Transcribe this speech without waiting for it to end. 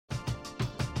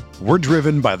We're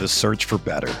driven by the search for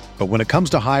better. But when it comes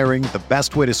to hiring, the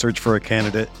best way to search for a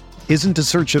candidate isn't to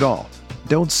search at all.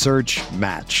 Don't search,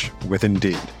 match with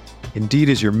Indeed. Indeed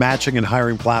is your matching and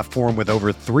hiring platform with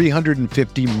over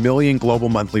 350 million global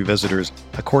monthly visitors,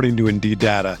 according to Indeed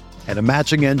data, and a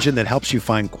matching engine that helps you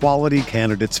find quality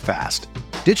candidates fast.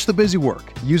 Ditch the busy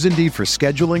work. Use Indeed for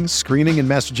scheduling, screening, and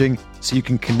messaging so you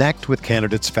can connect with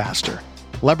candidates faster.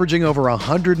 Leveraging over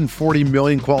 140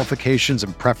 million qualifications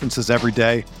and preferences every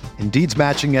day, Indeed's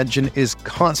matching engine is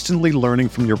constantly learning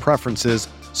from your preferences,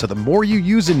 so the more you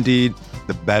use Indeed,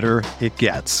 the better it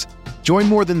gets. Join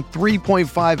more than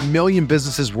 3.5 million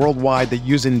businesses worldwide that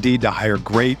use Indeed to hire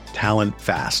great talent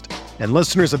fast. And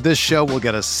listeners of this show will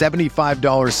get a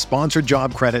 $75 sponsored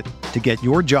job credit to get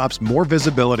your jobs more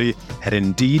visibility at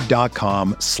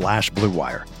Indeed.com/Blue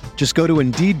Wire. Just go to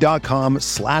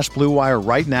Indeed.com/Blue Wire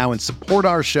right now and support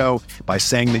our show by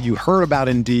saying that you heard about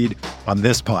Indeed on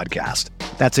this podcast.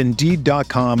 That's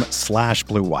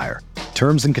Indeed.com/Blue Wire.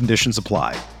 Terms and conditions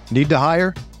apply. Need to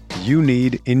hire? You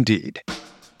need Indeed.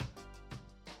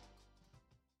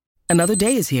 Another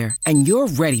day is here, and you're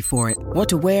ready for it. What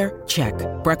to wear? Check.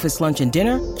 Breakfast, lunch, and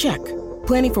dinner? Check.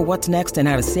 Planning for what's next and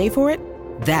how to save for it?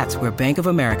 That's where Bank of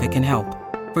America can help.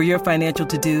 For your financial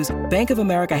to-dos, Bank of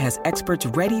America has experts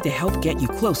ready to help get you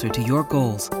closer to your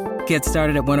goals. Get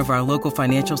started at one of our local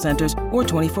financial centers or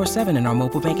 24/7 in our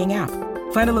mobile banking app.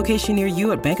 Find a location near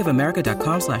you at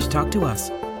bankofamerica.com/talktous.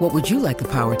 What would you like the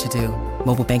power to do?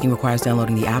 Mobile banking requires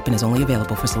downloading the app and is only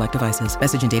available for select devices.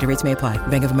 Message and data rates may apply.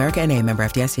 Bank of America N.A., member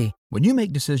FDIC. When you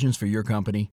make decisions for your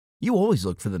company, you always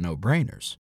look for the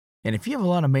no-brainers. And if you have a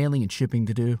lot of mailing and shipping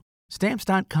to do,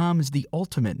 Stamps.com is the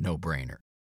ultimate no-brainer.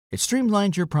 It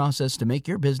streamlines your process to make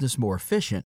your business more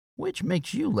efficient, which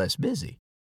makes you less busy.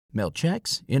 Mail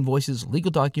checks, invoices, legal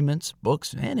documents,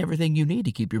 books, and everything you need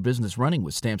to keep your business running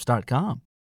with Stamps.com.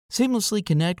 Seamlessly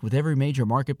connect with every major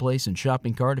marketplace and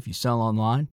shopping cart if you sell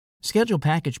online. Schedule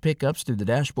package pickups through the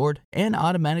dashboard and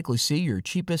automatically see your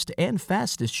cheapest and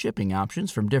fastest shipping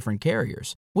options from different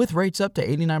carriers, with rates up to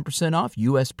 89% off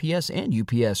USPS and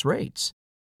UPS rates.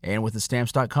 And with the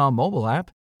Stamps.com mobile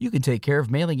app, you can take care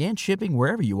of mailing and shipping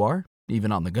wherever you are,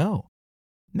 even on the go.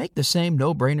 Make the same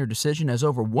no-brainer decision as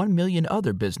over 1 million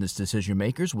other business decision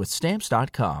makers with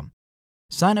Stamps.com.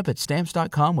 Sign up at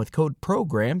Stamps.com with code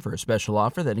PROGRAM for a special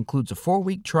offer that includes a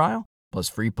 4-week trial, plus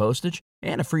free postage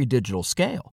and a free digital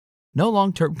scale. No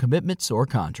long-term commitments or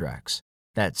contracts.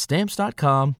 That's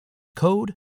Stamps.com,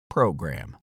 code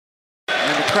PROGRAM.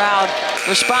 And the crowd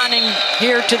responding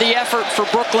here to the effort for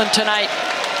Brooklyn tonight.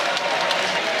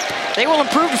 They will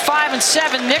improve to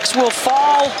 5-7. Knicks will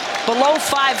fall below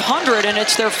 500, and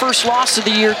it's their first loss of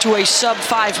the year to a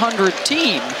sub-500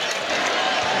 team.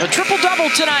 A triple-double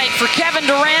tonight for Kevin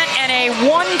Durant and a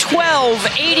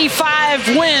 112-85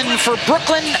 win for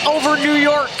Brooklyn over New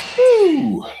York.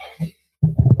 Woo.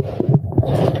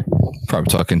 Probably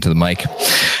talking to the mic.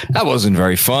 That wasn't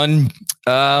very fun.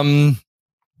 Hey,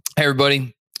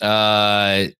 everybody.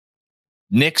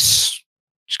 Knicks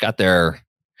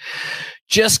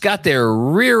just got their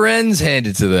rear ends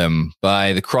handed to them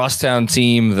by the crosstown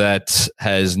team that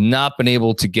has not been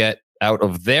able to get out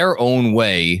of their own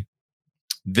way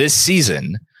this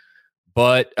season,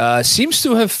 but seems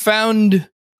to have found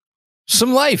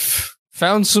some life,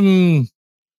 found some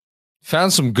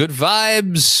good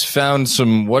vibes, found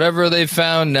some whatever they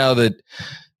found now that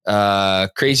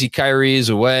crazy Kyrie is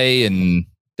away and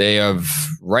they have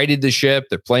righted the ship.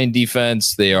 They're playing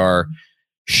defense. They are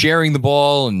sharing the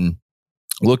ball and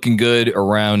looking good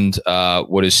around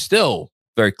what is still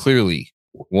very clearly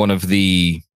one of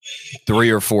the 3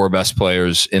 or 4 best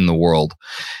players in the world.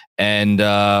 And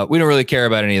we don't really care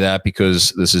about any of that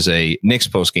because this is a Knicks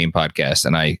post-game podcast,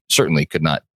 and I certainly could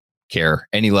not care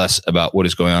any less about what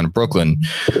is going on in Brooklyn.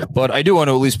 But I do want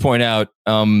to at least point out,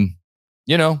 they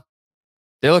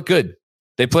look good.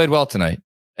 They played well tonight.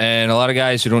 And a lot of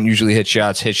guys who don't usually hit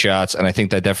shots. And I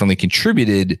think that definitely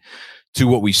contributed to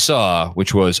what we saw,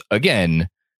 which was, again,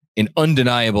 an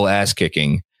undeniable ass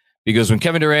kicking. Because when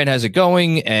Kevin Durant has it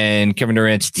going and Kevin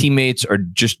Durant's teammates are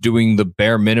just doing the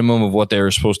bare minimum of what they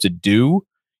were supposed to do,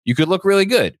 you could look really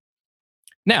good.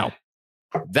 Now,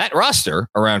 that roster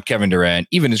around Kevin Durant,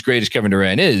 even as great as Kevin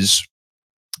Durant is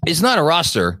not a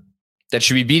roster that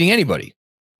should be beating anybody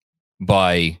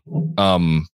by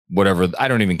whatever. I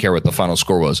don't even care what the final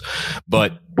score was,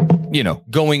 but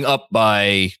going up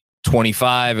by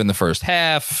 25 in the first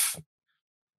half,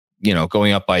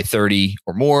 going up by 30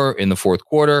 or more in the fourth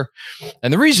quarter.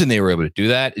 And the reason they were able to do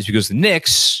that is because the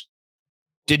Knicks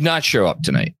did not show up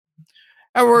tonight.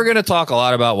 And we're going to talk a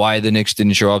lot about why the Knicks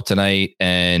didn't show up tonight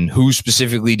and who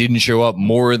specifically didn't show up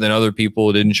more than other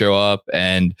people didn't show up,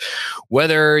 and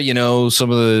whether, some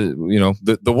of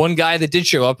the, the one guy that did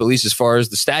show up, at least as far as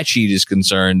the stat sheet is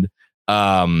concerned,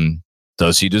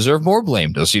 does he deserve more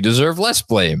blame? Does he deserve less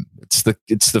blame? It's the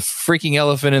freaking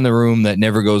elephant in the room that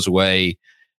never goes away.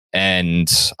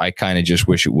 And I kind of just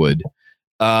wish it would.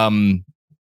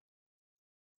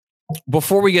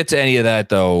 Before we get to any of that,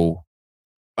 though,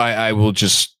 I will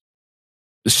just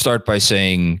start by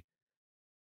saying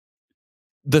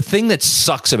the thing that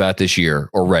sucks about this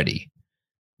year already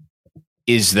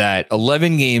is that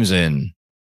 11 games in,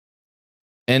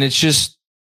 and it's just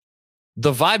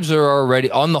the vibes are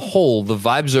already, on the whole, the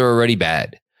vibes are already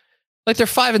bad. Like they're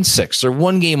 5-6. They're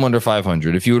one game under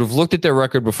 500. If you would have looked at their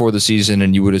record before the season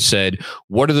and you would have said,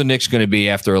 what are the Knicks going to be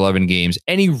after 11 games?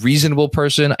 Any reasonable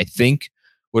person, I think,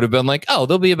 would have been like, oh,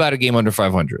 they'll be about a game under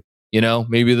 500.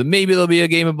 Maybe they'll be a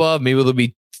game above. Maybe they'll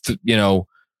be,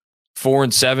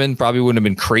 4-7. Probably wouldn't have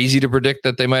been crazy to predict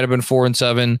that they might have been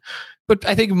 4-7. But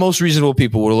I think most reasonable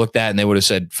people would have looked at it and they would have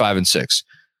said 5-6.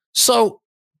 So,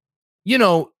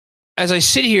 as I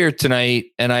sit here tonight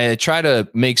and I try to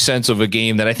make sense of a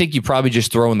game that I think you probably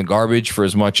just throw in the garbage, for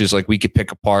as much as like we could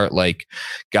pick apart like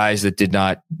guys that did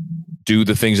not do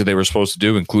the things that they were supposed to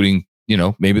do, including,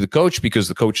 maybe the coach, because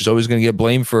the coach is always going to get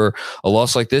blamed for a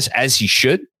loss like this, as he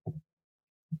should,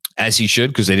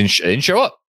 because they didn't show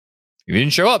up. If he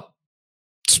didn't show up,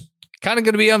 it's kind of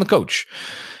going to be on the coach,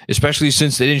 especially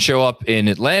since they didn't show up in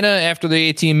Atlanta after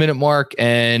the 18-minute mark.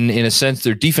 And in a sense,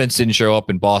 their defense didn't show up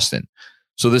in Boston.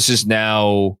 So this is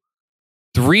now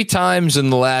 3 times in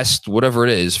the last, whatever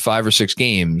it is, 5 or 6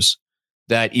 games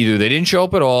that either they didn't show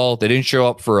up at all, they didn't show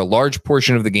up for a large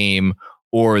portion of the game,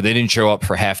 or they didn't show up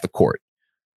for half the court,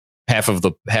 half of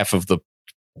the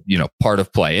part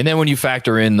of play. And then when you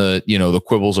factor in the, the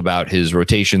quibbles about his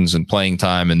rotations and playing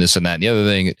time and this and that and the other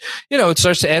thing, it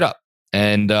starts to add up.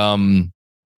 And,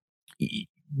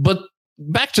 but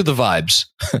back to the vibes.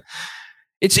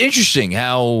 It's interesting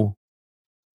how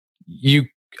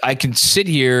I can sit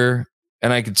here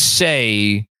and I could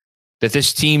say that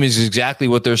this team is exactly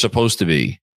what they're supposed to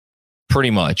be,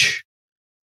 pretty much.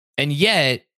 And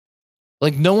yet,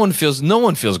 like no one feels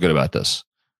good about this.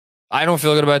 I don't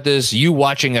feel good about this. You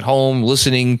watching at home,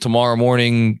 listening tomorrow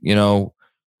morning, you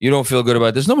don't feel good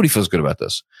about this. Nobody feels good about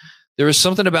this. There is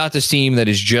something about this team that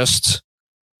is just,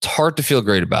 it's hard to feel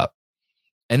great about.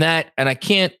 And I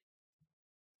can't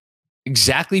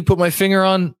exactly put my finger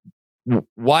on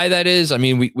why that is. I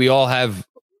mean, we all have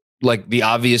like the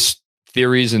obvious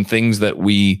theories and things that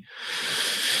we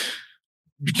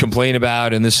complain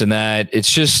about and this and that.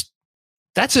 It's just,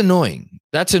 that's annoying.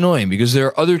 That's annoying because there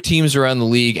are other teams around the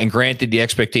league, and granted, the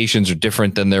expectations are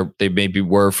different than they maybe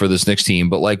were for this Knicks team,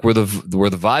 but like where the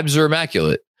vibes are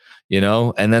immaculate,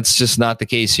 and that's just not the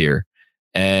case here.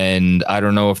 And I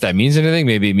don't know if that means anything.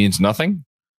 Maybe it means nothing,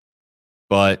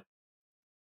 but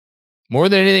more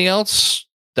than anything else,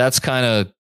 that's kind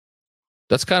of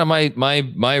my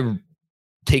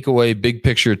takeaway, big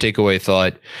picture takeaway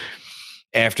thought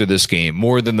after this game,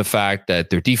 more than the fact that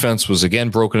their defense was again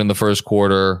broken in the first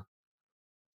quarter,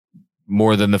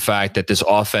 more than the fact that this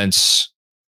offense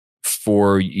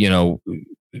for,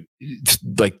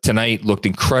 like tonight looked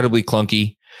incredibly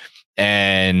clunky.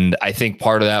 And I think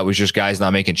part of that was just guys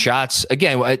not making shots.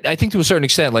 Again, I think to a certain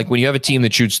extent, like when you have a team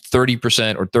that shoots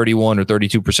 30% or 31 or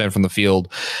 32% from the field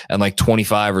and like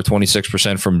 25 or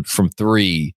 26% from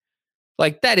 3,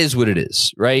 like that is what it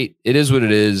is, right? It is what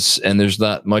it is. And there's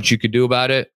not much you could do about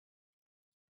it.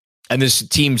 And this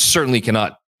team certainly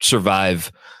cannot survive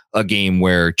a game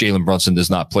where Jalen Brunson does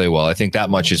not play well. I think that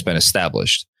much has been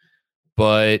established.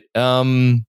 But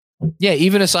yeah,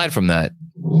 even aside from that,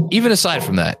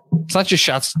 it's not just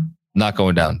shots not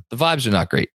going down. The vibes are not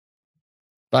great.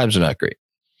 All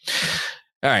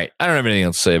right. I don't have anything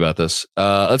else to say about this.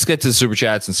 Let's get to the super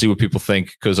chats and see what people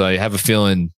think, because I have a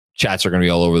feeling chats are going to be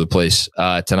all over the place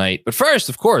tonight. But first,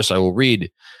 of course, I will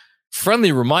read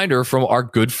friendly reminder from our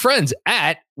good friends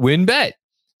at WynnBET.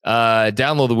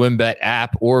 Download the WynnBET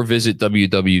app or visit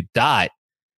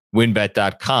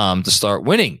www.wynnbet.com to start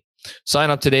winning. Sign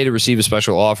up today to receive a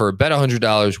special offer. Bet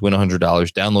 $100, win $100.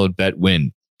 Download Bet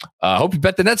Win. Hope you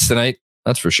bet the Nets tonight.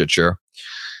 That's for shit sure.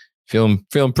 Feeling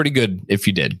pretty good if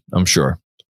you did, I'm sure.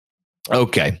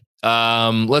 Okay,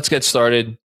 let's get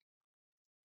started.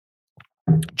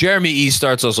 Jeremy E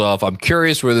starts us off. I'm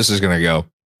curious where this is going to go.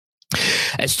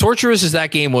 As torturous as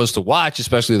that game was to watch,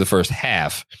 especially the first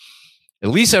half, at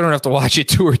least I don't have to watch it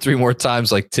 2 or 3 more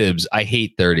times like Tibbs. I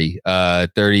hate 30.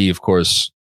 30, of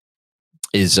course,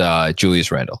 is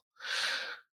Julius Randle.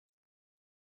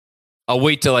 I'll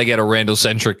wait till I get a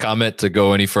Randall-centric comment to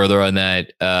go any further on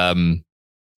that. I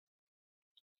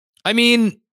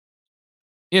mean,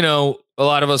 you know, a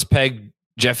lot of us peg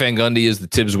Jeff Van Gundy as the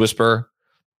Tibbs whisperer.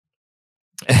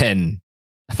 And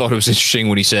I thought it was interesting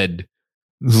when he said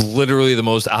literally the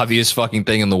most obvious fucking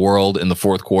thing in the world in the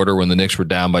fourth quarter when the Knicks were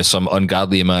down by some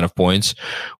ungodly amount of points,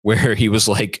 where he was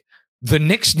like, the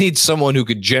Knicks need someone who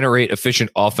could generate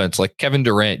efficient offense like Kevin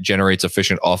Durant generates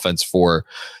efficient offense for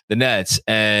the Nets.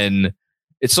 And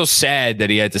it's so sad that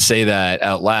he had to say that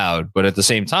out loud, but at the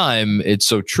same time, it's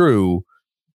so true.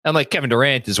 And like Kevin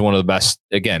Durant is one of the best,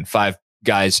 again, 5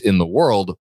 guys in the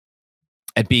world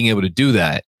at being able to do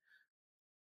that.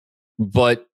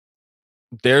 But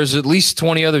there's at least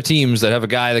 20 other teams that have a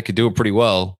guy that could do it pretty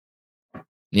well,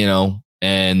 you know,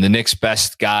 and the Knicks'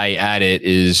 best guy at it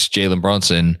is Jalen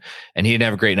Brunson, and he didn't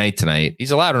have a great night tonight.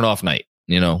 He's allowed an off night,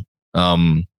 you know.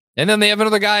 And then they have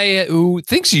another guy who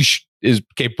thinks he is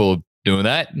capable of doing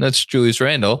that, and that's Julius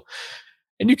Randle.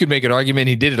 And you could make an argument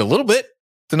he did it a little bit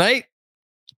tonight,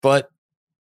 but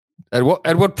at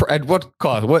what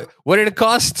cost? What did it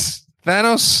cost,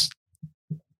 Thanos?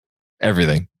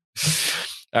 Everything.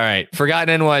 All right,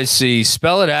 Forgotten NYC.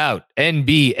 Spell it out.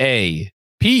 NBA.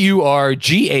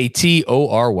 Purgatory.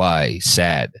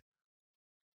 Sad.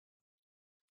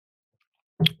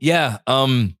 Yeah.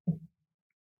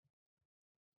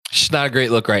 It's not a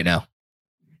great look right now.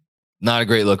 Not a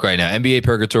great look right now. NBA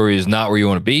purgatory is not where you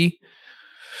want to be.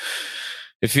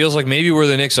 It feels like maybe where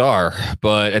the Knicks are,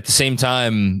 but at the same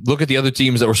time, look at the other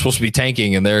teams that were supposed to be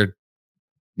tanking, and they're,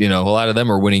 you know, a lot of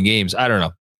them are winning games. I don't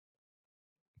know.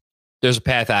 There's a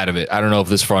path out of it. I don't know if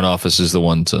this front office is the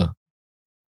one to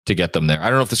get them there. I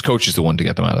don't know if this coach is the one to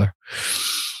get them out of there.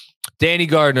 Danny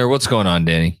Gardner, what's going on,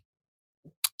 Danny?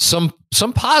 Some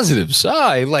positives.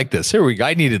 I like this. Here we go.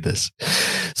 I needed this.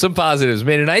 Some positives.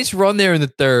 Made a nice run there in the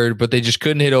third, but they just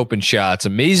couldn't hit open shots.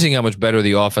 Amazing how much better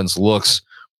the offense looks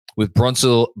with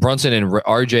Brunson and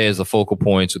RJ as the focal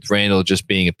points, with Randall just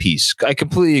being a piece. I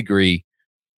completely agree.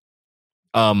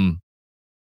 Like,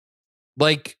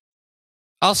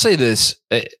 I'll say this,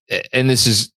 and this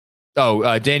is,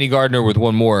 Danny Gardner with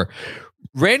one more.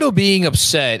 Randall being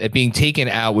upset at being taken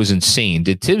out was insane.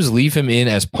 Did Tibbs leave him in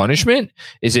as punishment?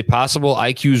 Is it possible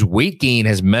IQ's weight gain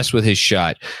has messed with his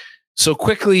shot? So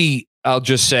quickly, I'll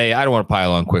just say, I don't want to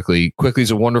pile on quickly.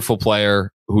 Quickly's a wonderful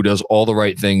player who does all the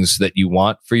right things that you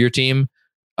want for your team.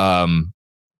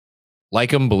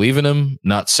 Like him, believe in him,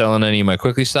 not selling any of my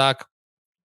Quickly stock.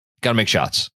 Got to make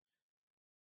shots.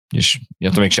 You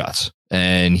have to make shots.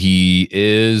 And he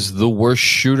is the worst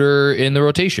shooter in the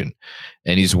rotation.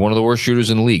 And he's one of the worst shooters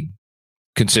in the league,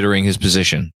 considering his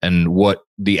position and what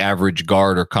the average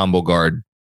guard or combo guard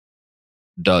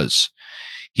does.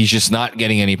 He's just not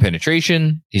getting any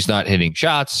penetration. He's not hitting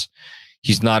shots.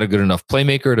 He's not a good enough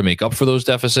playmaker to make up for those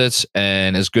deficits.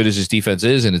 And as good as his defense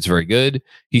is, and it's very good,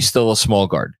 he's still a small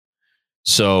guard.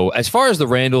 So as far as the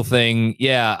Randall thing,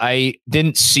 yeah, I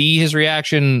didn't see his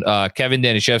reaction. Kevin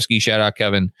Danishevsky, shout out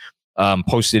Kevin,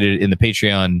 posted it in the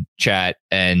Patreon chat,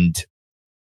 and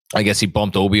I guess he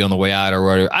bumped Obi on the way out or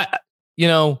whatever.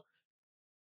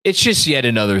 It's just yet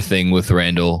another thing with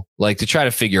Randall, like to try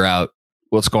to figure out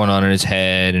what's going on in his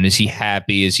head, and is he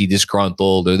happy? Is he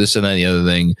disgruntled, or this and that and the other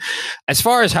thing? As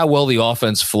far as how well the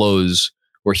offense flows,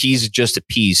 where he's just a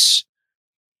piece,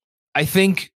 I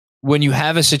think when you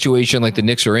have a situation like the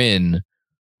Knicks are in,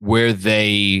 where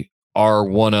they are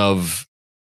one of,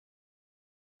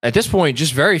 at this point,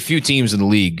 just very few teams in the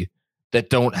league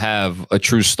that don't have a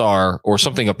true star or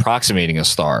something approximating a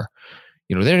star.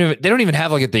 You know, they don't even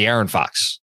have like a De'Aaron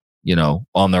Fox, you know,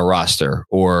 on their roster.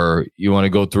 Or you want to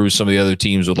go through some of the other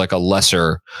teams with like a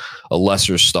lesser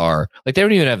star. Like they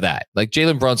don't even have that. Like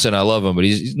Jalen Brunson, I love him, but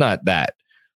he's not that.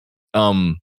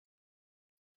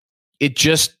 It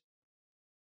just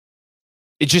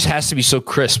has to be so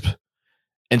crisp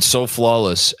and so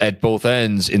flawless at both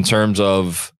ends in terms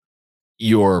of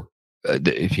your,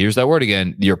 here's that word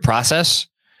again, your process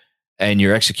and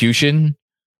your execution.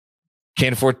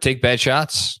 Can't afford to take bad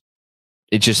shots.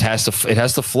 It just has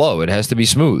to flow. It has to be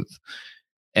smooth.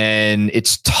 And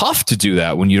it's tough to do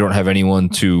that when you don't have anyone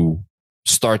to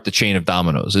start the chain of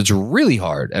dominoes. It's really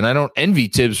hard. And I don't envy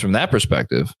Tibbs from that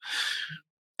perspective.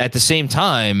 At the same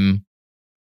time,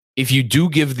 if you do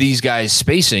give these guys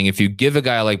spacing, if you give a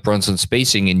guy like Brunson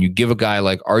spacing and you give a guy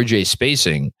like RJ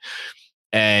spacing,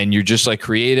 and you're just like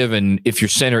creative, and if your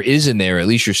center is in there, at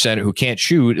least your center who can't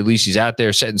shoot, at least he's out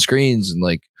there setting screens and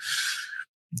like,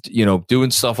 you know,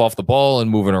 doing stuff off the ball and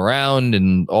moving around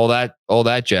and all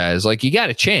that jazz, like you got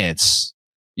a chance.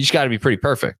 You just got to be pretty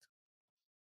perfect.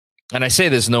 And I say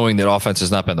this knowing that offense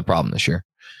has not been the problem this year.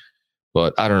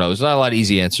 But I don't know. There's not a lot of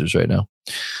easy answers right now.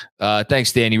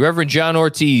 Thanks, Danny. Reverend John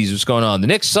Ortiz, what's going on? The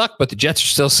Knicks suck, but the Jets are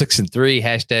still 6-3.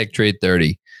 Hashtag trade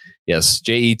 30. Yes,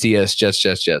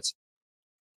 JETS, Jets.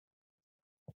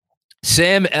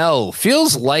 Sam L.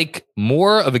 Feels like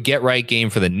more of a get-right game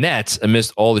for the Nets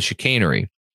amidst all the chicanery.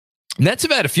 Nets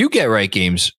have had a few get-right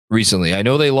games recently. I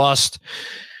know they lost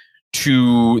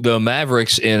to the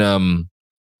Mavericks in a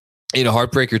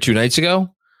heartbreaker 2 nights ago,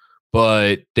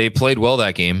 but they played well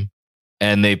that game.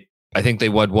 And I think they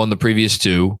won the previous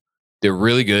 2. They're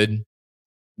really good.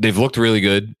 They've looked really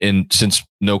good since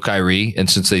no Kyrie and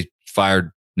since they fired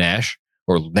Nash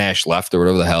or Nash left or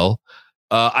whatever the hell.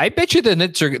 I bet you the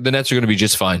Nets are going to be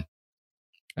just fine.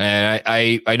 And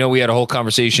I know we had a whole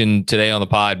conversation today on the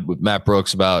pod with Matt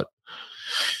Brooks about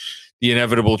the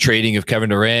inevitable trading of Kevin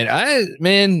Durant.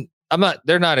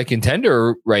 They're not a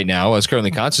contender right now as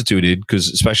currently constituted, because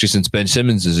especially since Ben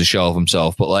Simmons is a shell of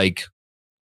himself, but like,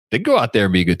 they go out there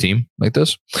and be a good team like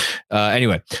this.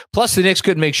 Anyway, plus the Knicks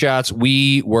couldn't make shots.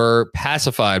 We were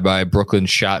pacified by Brooklyn's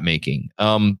shot making.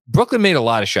 Brooklyn made a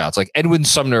lot of shots. Like Edwin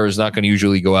Sumner is not going to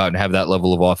usually go out and have that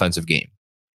level of offensive game.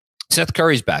 Seth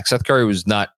Curry's back. Seth Curry was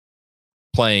not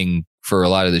playing for a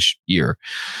lot of this year.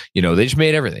 They just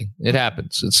made everything. It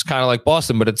happens. It's kind of like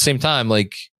Boston, but at the same time,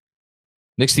 like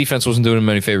Knicks defense wasn't doing him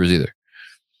any favors either.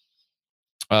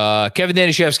 Kevin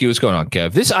Danishevsky, what's going on,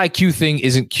 Kev? This IQ thing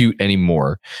isn't cute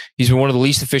anymore. He's been one of the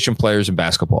least efficient players in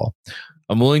basketball.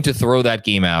 I'm willing to throw that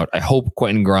game out. I hope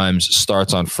Quentin Grimes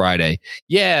starts on Friday.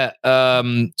 Yeah,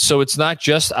 so it's not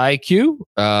just IQ.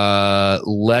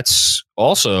 Let's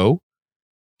also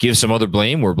give some other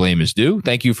blame where blame is due.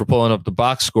 Thank you for pulling up the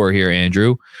box score here,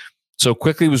 Andrew. So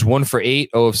Quickly was 1 for 8,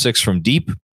 0 of 6 from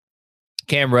deep.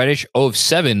 Cam Reddish, 0 of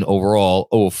 7 overall,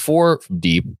 0 of 4 from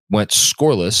deep, went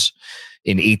scoreless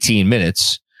in 18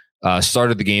 minutes.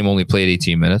 Started the game, only played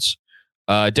 18 minutes.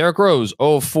 Derrick Rose,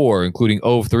 0 of 4, including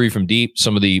 0 of 3 from deep.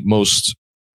 Some of the most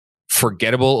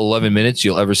forgettable 11 minutes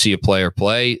you'll ever see a player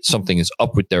play. Something is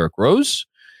up with Derrick Rose.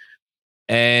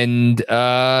 And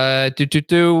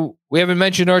we haven't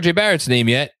mentioned RJ Barrett's name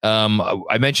yet.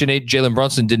 I mentioned Jalen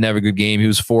Brunson didn't have a good game. He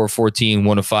was 4 of 14,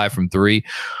 1 of 5 from 3.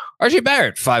 RJ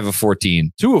Barrett, 5 of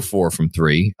 14, 2 of 4 from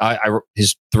 3.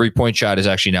 His 3-point shot is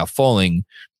actually now falling.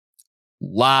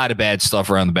 Lot of bad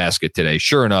stuff around the basket today.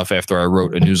 Sure enough, after I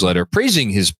wrote a newsletter praising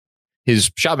his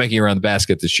shot making around the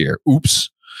basket this year.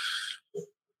 Oops.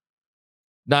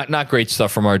 Not great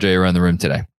stuff from RJ around the rim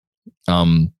today.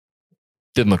 Didn't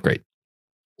look great.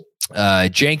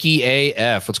 Janky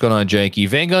AF. What's going on, Janky?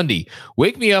 Van Gundy,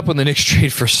 wake me up when the Knicks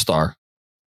trade for Star.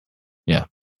 Yeah.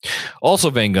 Also,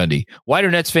 Van Gundy, why do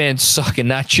Nets fans suck and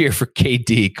not cheer for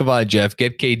KD? Come on, Jeff.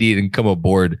 Get KD and come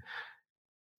aboard.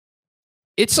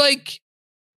 It's like,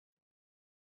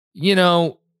 it's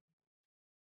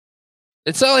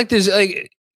not like there's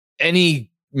like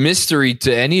any mystery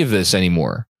to any of this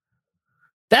anymore.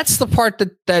 That's the part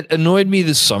that annoyed me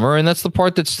this summer, and that's the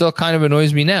part that still kind of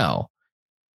annoys me now,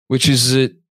 which is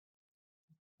that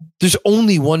there's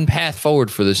only one path forward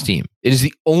for this team. It is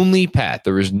the only path.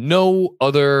 There is no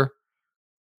other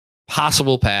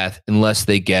possible path unless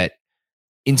they get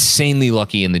insanely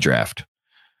lucky in the draft.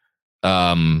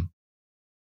 And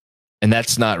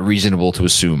that's not reasonable to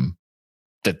assume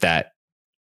that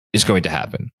is going to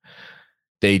happen.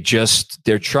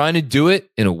 They're trying to do it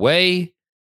in a way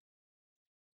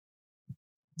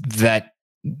that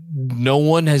no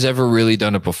one has ever really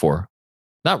done it before.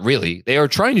 Not really. They are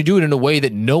trying to do it in a way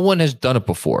that no one has done it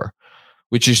before,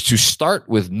 which is to start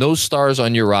with no stars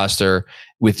on your roster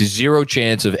with zero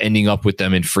chance of ending up with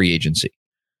them in free agency.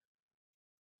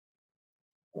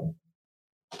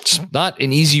 It's not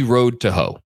an easy road to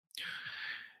hoe.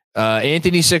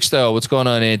 Anthony Sixto, what's going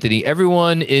on, Anthony?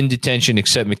 Everyone in detention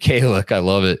except Mikhailiuk. I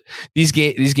love it. These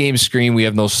games scream we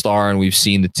have no star and we've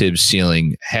seen the Tibbs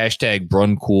ceiling. Hashtag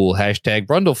Bruncool. Hashtag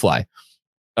Brundlefly.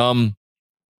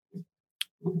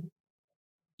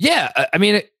 Yeah, I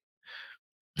mean,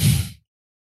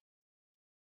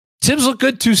 Tibbs looked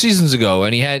good 2 seasons ago,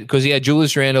 and he had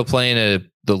Julius Randle playing at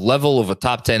the level of a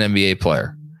top 10 NBA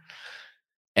player,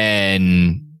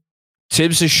 and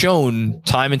Tibbs has shown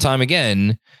time and time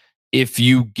again, if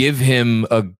you give him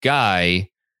a guy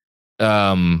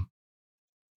that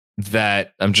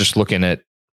I'm just looking at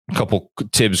a couple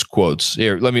Tibbs quotes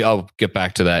here. I'll get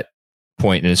back to that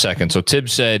point in a second. So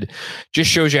Tibbs said, just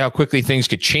shows you how quickly things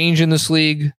could change in this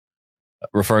league,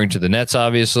 referring to the Nets,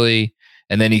 obviously.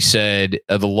 And then he said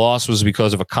the loss was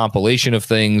because of a compilation of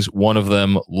things. One of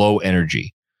them, low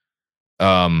energy.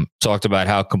 Talked about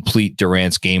how complete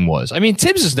Durant's game was. I mean,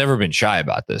 Tibbs has never been shy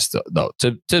about this, though.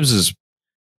 Tibbs is,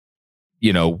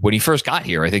 when he first got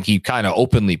here, I think he kind of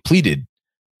openly pleaded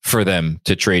for them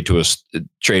to trade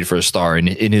for a star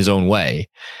in his own way.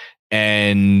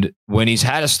 And when he's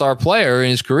had a star player in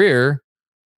his career,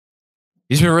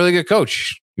 he's been a really good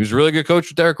coach. He was a really good coach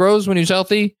with Derrick Rose when he was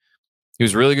healthy. He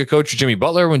was a really good coach with Jimmy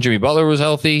Butler when Jimmy Butler was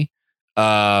healthy.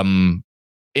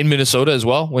 In Minnesota as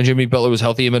well. When Jimmy Butler was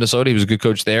healthy in Minnesota, he was a good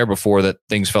coach there before that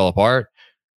things fell apart.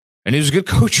 And he was a good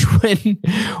coach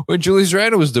when Julius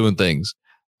Randle was doing things.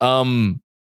 And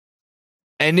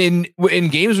in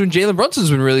games when Jalen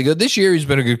Brunson's been really good this year, he's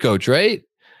been a good coach, right?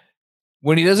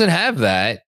 When he doesn't have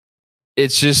that,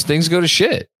 it's just things go to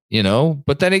shit, you know?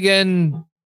 But then again,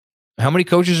 how many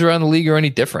coaches around the league are any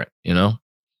different, you know?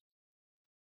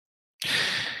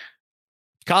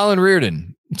 Colin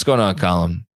Reardon. What's going on,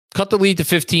 Colin? Cut the lead to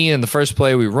 15, and the first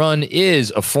play we run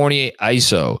is a Fournier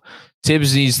ISO.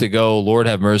 Tibbs needs to go. Lord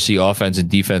have mercy. Offense and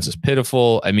defense is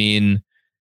pitiful. I mean,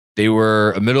 they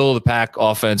were a middle-of-the-pack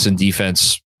offense and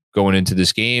defense going into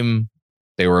this game.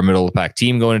 They were a middle-of-the-pack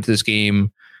team going into this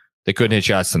game. They couldn't hit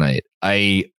shots tonight.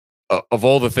 Of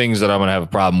all the things that I'm going to have a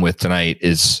problem with tonight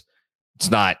is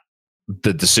it's not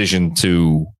the decision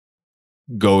to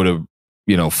go to,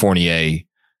 Fournier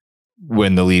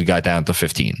when the lead got down to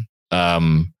 15.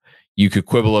 You could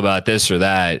quibble about this or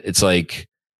that. It's like,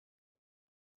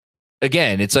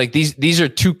 again, it's like these are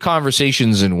two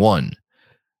conversations in one.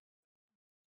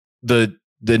 The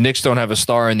Knicks don't have a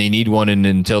star and they need one, and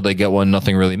until they get one,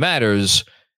 nothing really matters,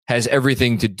 has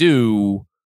everything to do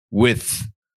with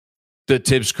the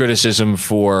Tibbs criticism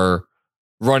for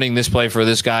running this play for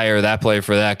this guy or that play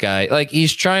for that guy. Like,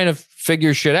 he's trying to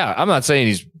figure shit out. I'm not saying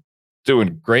he's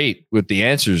doing great with the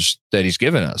answers that he's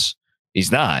given us.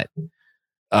 He's not.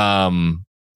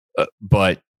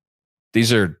 But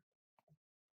these are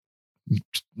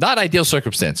not ideal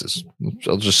circumstances.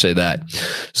 I'll just say that.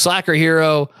 Slacker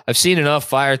hero. I've seen enough.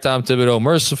 Fire Tom Thibodeau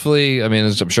mercifully. I mean,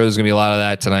 I'm sure there's going to be a lot of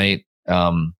that tonight.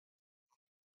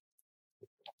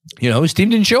 His team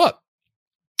didn't show up.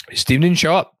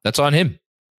 That's on him.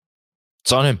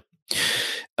 It's on him.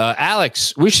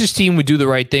 Alex, wish his team would do the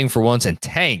right thing for once and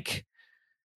tank.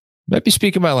 Might be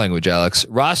speaking my language, Alex.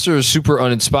 Roster is super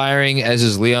uninspiring, as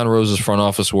is Leon Rose's front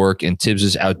office work and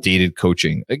Tibbs's outdated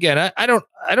coaching. Again, I don't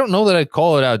know that I'd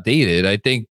call it outdated. I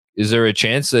think, is there a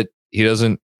chance that he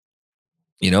doesn't,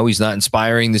 he's not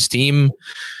inspiring this team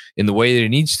in the way that he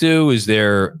needs to? Is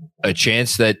there a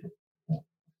chance that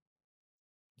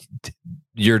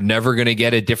you're never going to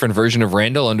get a different version of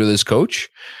Randall under this coach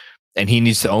and he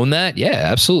needs to own that? Yeah,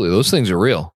 absolutely. Those things are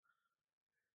real.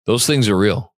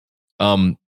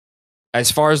 As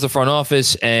far as the front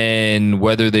office and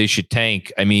whether they should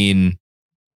tank, I mean,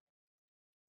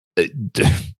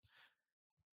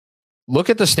 look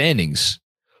at the standings.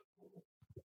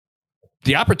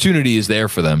 The opportunity is there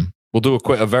for them. We'll do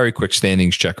a very quick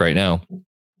standings check right now.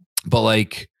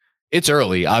 But it's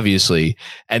early, obviously,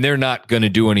 and they're not going to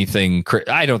do anything.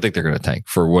 I don't think they're going to tank,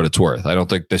 for what it's worth. I don't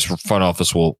think this front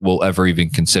office will ever even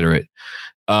consider it.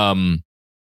 But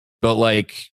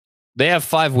they have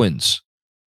 5 wins.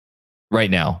 Right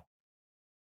now,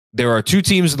 there are 2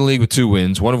 teams in the league with 2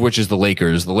 wins, one of which is the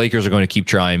Lakers. The Lakers are going to keep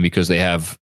trying because they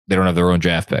don't have their own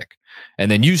draft pick. And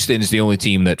then Houston is the only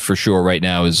team that for sure right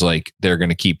now is they're going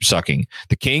to keep sucking.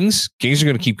 The Kings are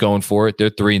going to keep going for it. They're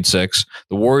 3-6.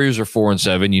 The Warriors are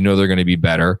 4-7. They're going to be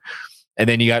better. And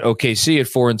then you got OKC at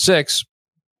 4-6.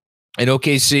 And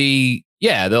OKC,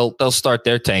 yeah, they'll start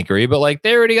their tankery, but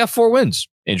they already got 4 wins.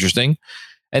 Interesting.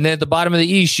 And then at the bottom of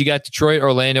the East, you got Detroit,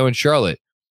 Orlando, and Charlotte.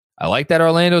 I like that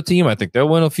Orlando team. I think they'll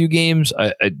win a few games.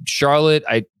 Charlotte,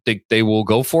 I think they will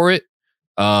go for it.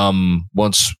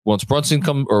 Once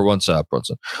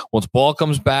Ball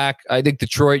comes back, I think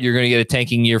Detroit, you're going to get a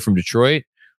tanking year from Detroit.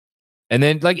 And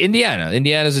then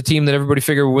Indiana's a team that everybody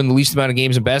figured would win the least amount of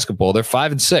games in basketball. They're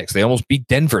 5-6. They almost beat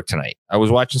Denver tonight. I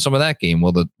was watching some of that game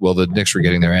while the Knicks were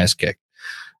getting their ass kicked.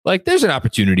 There's an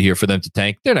opportunity here for them to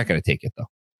tank. They're not going to take it though.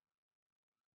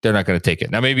 They're not going to take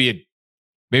it. Now maybe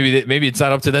it's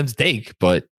not up to them to take,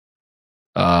 but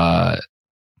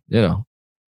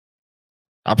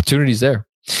opportunities there.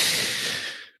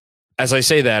 As I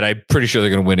say that, I'm pretty sure they're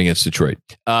going to win against Detroit.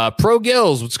 Pro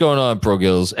Gills, what's going on, Pro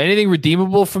Gills? Anything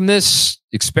redeemable from this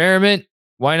experiment?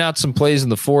 Why not some plays in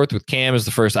the 4th with Cam as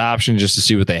the first option just to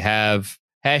see what they have?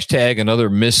 Hashtag another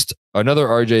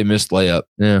RJ missed layup.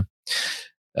 Yeah,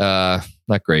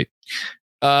 not great.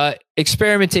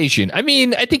 Experimentation. I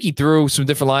mean, I think he threw some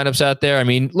different lineups out there. I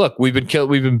mean, look, we've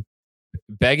been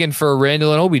begging for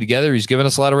Randall and Obi together. He's given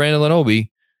us a lot of Randall and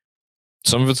Obi.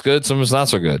 Some of it's good, some of it's not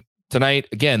so good. Tonight,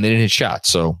 again, they didn't hit shots,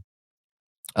 so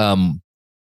I don't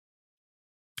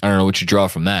know what you draw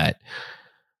from that.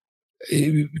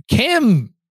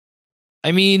 Cam,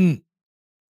 I mean,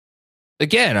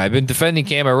 again, I've been defending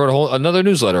Cam. I wrote another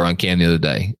newsletter on Cam the other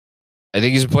day. I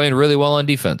think he's been playing really well on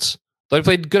defense. But he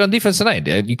played good on defense tonight.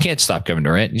 You can't stop Kevin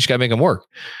Durant. You just got to make him work.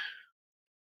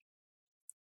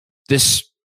 This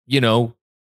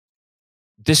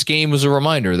game was a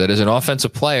reminder that as an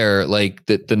offensive player, like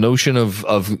the notion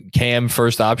of Cam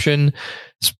first option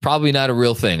is probably not a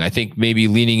real thing. I think maybe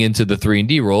leaning into the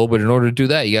 3-and-D role, but in order to do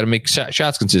that, you got to make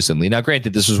shots consistently. Now,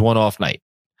 granted, this was one off night.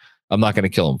 I'm not going to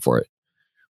kill him for it.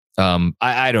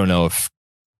 I don't know.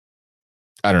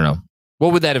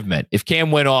 What would that have meant? If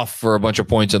Cam went off for a bunch of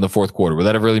points in the fourth quarter, would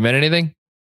that have really meant anything?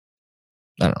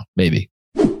 I don't know. Maybe.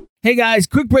 Hey guys,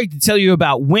 quick break to tell you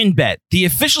about WynnBET, the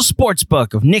official sports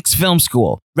book of Knicks Film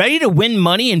School. Ready to win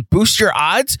money and boost your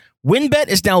odds? WynnBET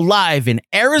is now live in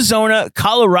Arizona,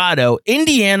 Colorado,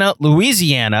 Indiana,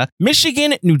 Louisiana,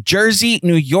 Michigan, New Jersey,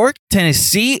 New York,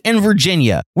 Tennessee, and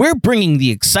Virginia. We're bringing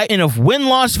the excitement of Wynn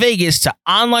Las Vegas to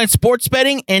online sports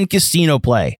betting and casino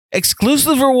play.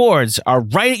 Exclusive rewards are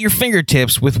right at your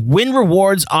fingertips with Wynn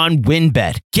Rewards on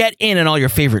WynnBET. Get in on all your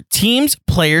favorite teams,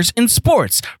 players, and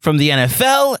sports from the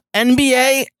NFL,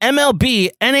 NBA, MLB,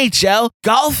 NHL,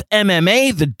 golf,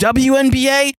 MMA, the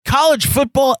WNBA, college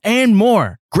football, and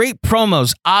more. Great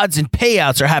promos, odds, and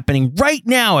payouts are happening right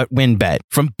now at WynnBET.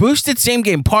 From boosted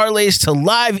same-game parlays to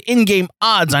live in-game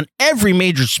odds on every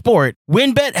major sport,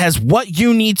 WynnBET has what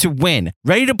you need to win.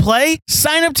 Ready to play?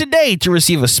 Sign up today to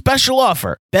receive a special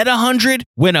offer. Bet 100,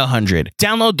 win 100.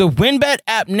 Download the WynnBET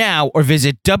app now or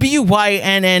visit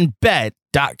WYNNBet.com.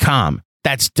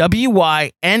 That's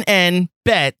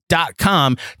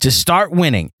WYNNBet.com to start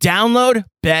winning. Download,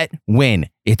 bet, win.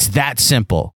 It's that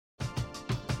simple.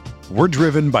 We're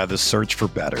driven by the search for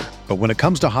better. But when it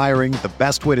comes to hiring, the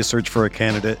best way to search for a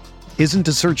candidate isn't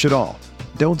to search at all.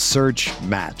 Don't search,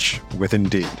 match with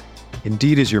Indeed.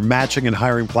 Indeed is your matching and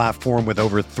hiring platform with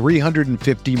over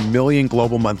 350 million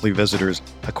global monthly visitors,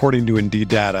 according to Indeed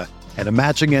data, and a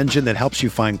matching engine that helps you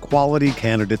find quality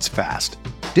candidates fast.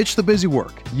 Ditch the busy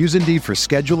work. Use Indeed for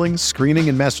scheduling, screening,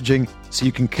 and messaging so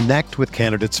you can connect with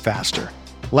candidates faster.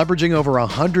 Leveraging over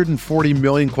 140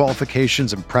 million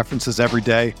qualifications and preferences every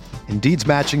day, Indeed's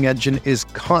matching engine is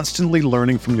constantly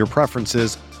learning from your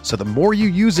preferences, so the more you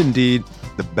use Indeed,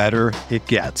 the better it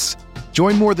gets.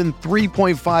 Join more than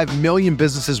 3.5 million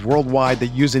businesses worldwide that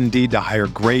use Indeed to hire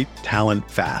great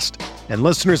talent fast. And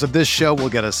listeners of this show will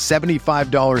get a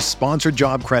 $75 sponsored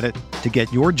job credit to get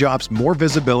your jobs more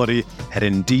visibility at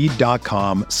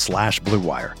Indeed.com/Blue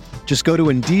Wire. Just go to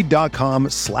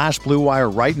Indeed.com/Blue Wire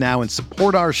right now and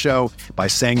support our show by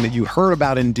saying that you heard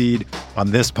about Indeed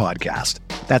on this podcast.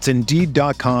 That's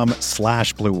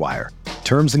Indeed.com/Blue Wire.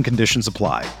 Terms and conditions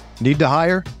apply. Need to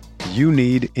hire? You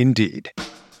need Indeed.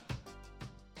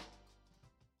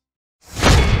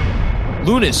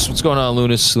 Lunas, what's going on,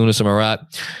 Lunas? Lunas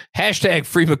Amarat. Hashtag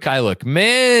free Mikhailuk.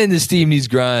 Man, this team needs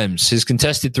Grimes. His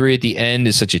contested three at the end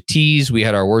is such a tease. We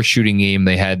had our worst shooting game.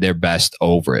 They had their best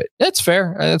over it. That's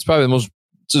fair. That's probably the most,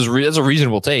 that's a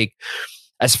reasonable take.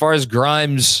 As far as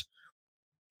Grimes,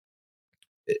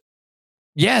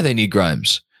 yeah, they need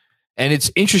Grimes. And it's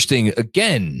interesting,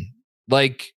 again,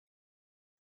 like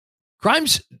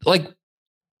Grimes, like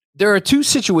there are two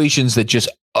situations that just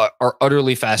are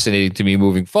utterly fascinating to me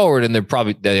moving forward, and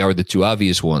they are the two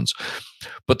obvious ones.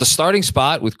 But the starting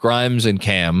spot with Grimes and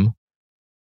Cam,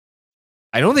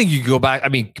 I don't think you can go back. I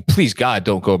mean, please God,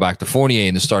 don't go back to Fournier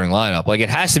in the starting lineup. Like, it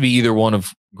has to be either one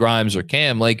of Grimes or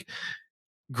Cam. Like,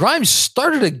 Grimes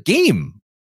started a game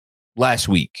last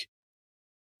week,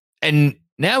 and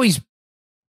now he's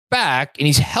back and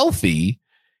he's healthy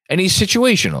and he's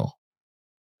situational.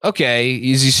 Okay,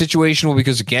 is he situational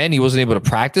because, again, he wasn't able to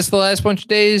practice the last bunch of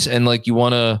days and, like, you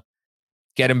want to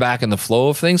get him back in the flow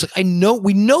of things? Like,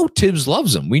 we know Tibbs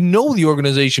loves him. We know the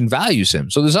organization values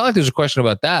him. So there's not like there's a question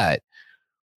about that.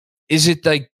 Is it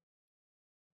like,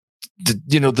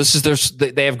 this is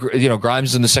they have,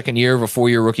 Grimes in the second year of a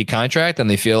 4-year rookie contract and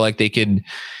they feel like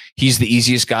he's the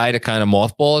easiest guy to kind of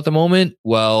mothball at the moment.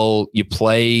 Well, you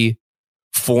play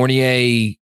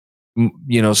Fournier,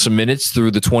 some minutes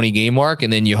through the 20 game mark.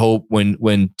 And then you hope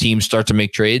when teams start to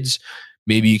make trades,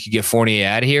 maybe you could get Fournier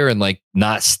out of here and like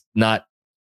not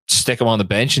stick him on the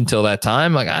bench until that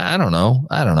time. Like, I don't know.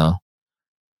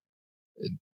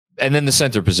 And then the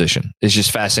center position is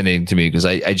just fascinating to me because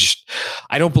I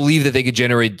don't believe that they could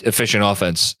generate efficient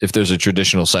offense if there's a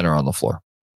traditional center on the floor.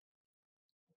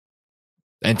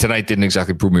 And tonight didn't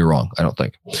exactly prove me wrong, I don't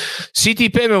think.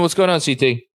 CT Pittman, what's going on,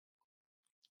 CT?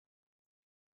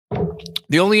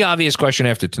 The only obvious question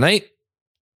after tonight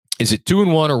is it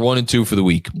 2-1 or 1-2 for the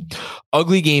week?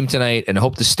 Ugly game tonight, and I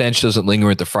hope the stench doesn't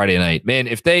linger into Friday night. Man,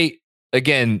 if they,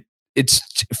 again, it's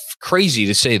crazy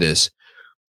to say this,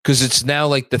 because it's now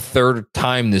like the third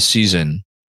time this season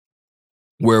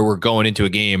where we're going into a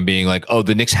game being like, oh,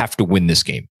 the Knicks have to win this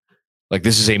game. Like,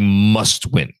 this is a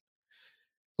must win.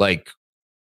 Like,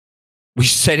 we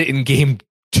said it in game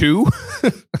 2,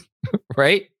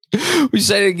 right? We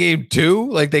said it in game 2.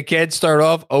 Like, they can't start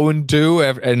off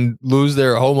 0-2 and lose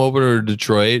their home opener to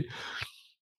Detroit.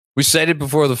 We said it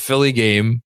before the Philly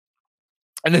game.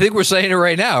 And I think we're saying it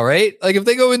right now, right? Like, if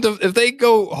they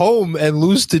go home and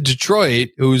lose to Detroit,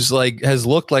 who's like has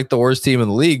looked like the worst team in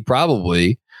the league,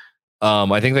 probably.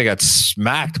 I think they got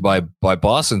smacked by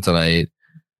Boston tonight.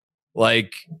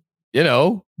 Like, you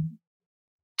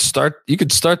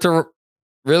could start to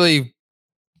really.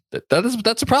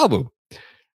 That's a problem.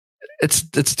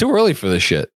 It's too early for this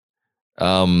shit.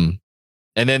 And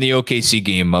then the OKC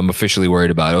game, I'm officially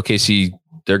worried about. OKC,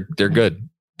 they're good.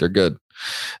 They're good.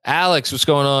 Alex, what's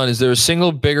going on? Is there a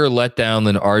single bigger letdown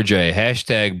than RJ?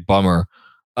 Hashtag bummer.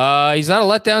 He's not a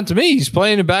letdown to me. He's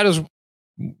playing about as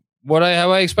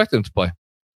how I expect him to play.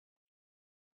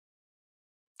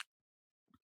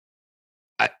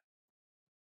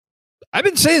 I've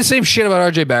been saying the same shit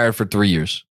about RJ Barrett for 3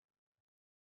 years.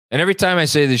 And every time I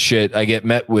say this shit, I get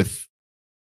met with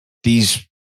these.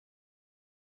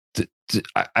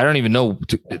 I don't even know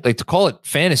to call it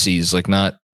fantasies. Like,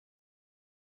 not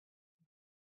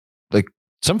like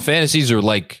some fantasies are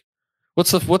like,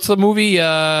 what's the movie?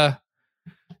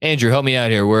 Andrew, help me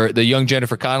out here. Where the young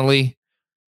Jennifer Connelly,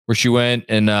 where she went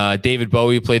and David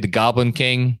Bowie played the Goblin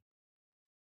King.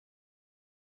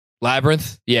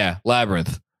 Labyrinth, yeah,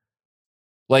 Labyrinth.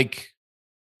 Like,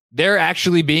 there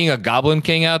actually being a Goblin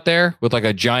King out there with like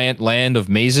a giant land of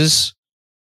mazes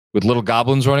with little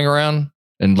goblins running around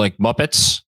and like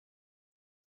Muppets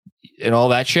and all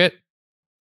that shit.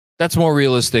 That's more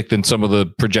realistic than some of the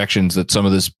projections that some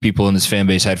of this people in this fan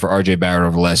base had for RJ Barrett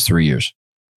over the last 3 years.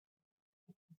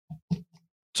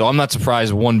 So I'm not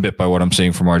surprised one bit by what I'm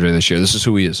seeing from RJ this year. This is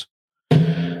who he is.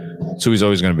 It's who he's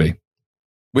always going to be,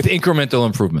 with incremental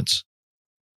improvements.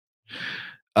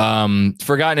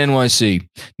 Forgotten NYC.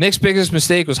 Nick's biggest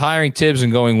mistake was hiring Tibbs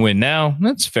and going win now.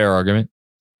 That's a fair argument.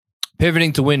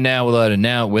 Pivoting to win now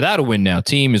without a win now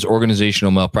team is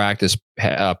organizational malpractice,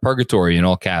 purgatory in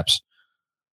all caps.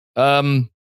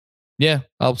 Yeah,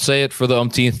 I'll say it for the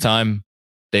umpteenth time.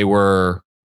 They were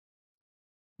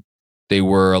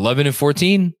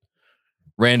 11-14.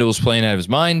 Randall was playing out of his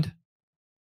mind.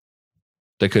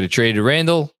 They could have traded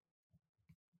Randall,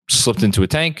 slipped into a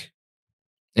tank.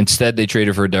 Instead, they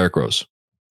traded for Derrick Rose.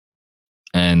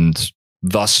 And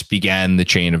thus began the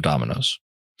chain of dominoes.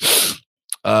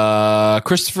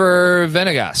 Christopher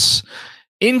Venegas.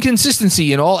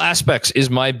 Inconsistency in all aspects is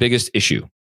my biggest issue.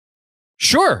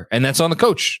 Sure, and that's on the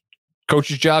coach.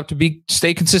 Coach's job to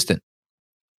stay consistent.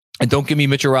 And don't give me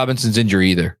Mitchell Robinson's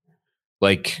injury either.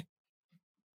 Like,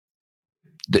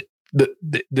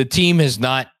 the team has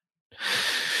not...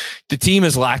 The team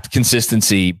has lacked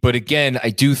consistency, but again, I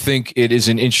do think it is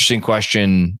an interesting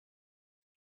question.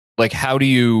 Like, how do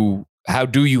you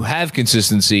have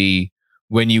consistency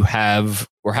when you have,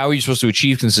 or how are you supposed to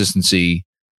achieve consistency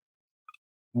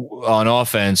on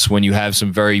offense when you have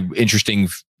some very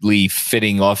interestingly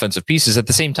fitting offensive pieces? At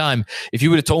the same time, if you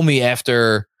would have told me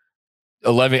after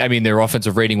 11, I mean, their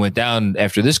offensive rating went down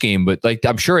after this game, but like,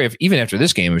 I'm sure even after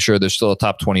this game, I'm sure they're still a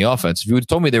top 20 offense. If you would have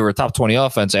told me they were a top 20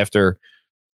 offense after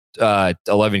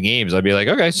 11 games, I'd be like,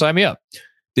 okay, sign me up.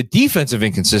 The defensive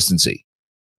inconsistency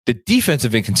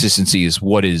is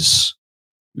what is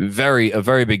a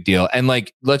very big deal. And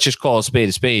like, let's just call a spade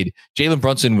a spade. Jalen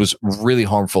Brunson was really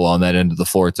harmful on that end of the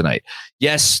floor tonight.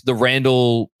 Yes, the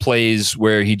Randall plays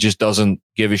where he just doesn't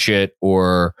give a shit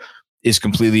or is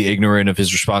completely ignorant of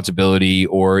his responsibility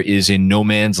or is in no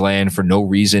man's land for no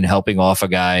reason, helping off a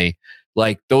guy.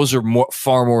 Like, those are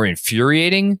far more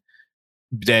infuriating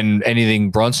than anything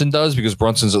Brunson does, because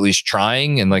Brunson's at least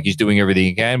trying and like he's doing everything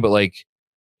he can. But like,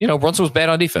 Brunson was bad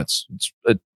on defense.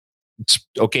 It's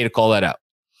okay to call that out.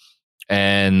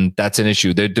 And that's an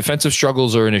issue. Their defensive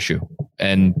struggles are an issue.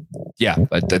 And yeah,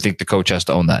 I think the coach has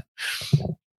to own that.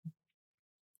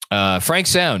 Frank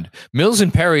Sound, Mills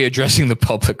and Perry addressing the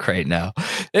public right now.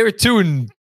 They were 2-9,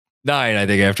 I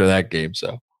think, after that game.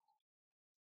 So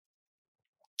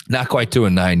not quite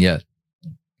 2-9 yet.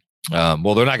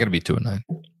 Well, they're not going to be 2-9.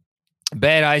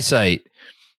 Bad eyesight.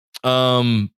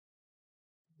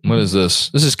 What is this?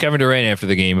 This is Kevin Durant after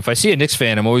the game. If I see a Knicks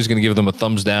fan, I'm always going to give them a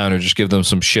thumbs down or just give them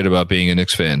some shit about being a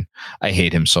Knicks fan. I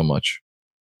hate him so much.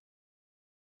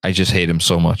 I just hate him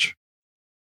so much.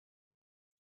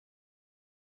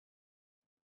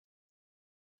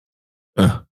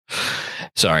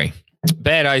 Sorry.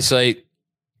 Bad eyesight.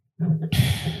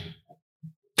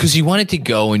 Because he wanted to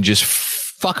go and just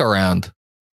fuck around.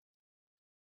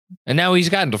 And now he's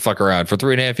gotten to fuck around for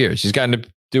 3.5 years. He's gotten to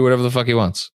do whatever the fuck he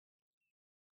wants.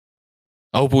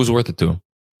 I hope it was worth it to him.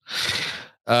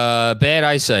 Bad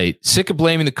eyesight. Sick of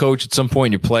blaming the coach. At some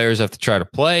point, your players have to try to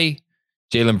play.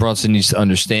 Jalen Brunson needs to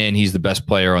understand he's the best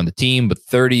player on the team, but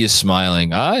 30 is smiling.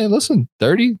 Listen,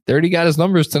 30 got his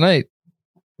numbers tonight.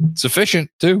 It's efficient,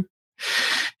 too.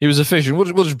 He was efficient.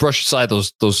 We'll just brush aside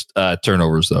those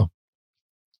turnovers, though.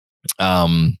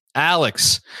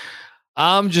 Alex,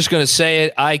 I'm just going to say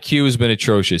it. IQ has been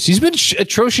atrocious. He's been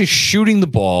atrocious shooting the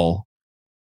ball.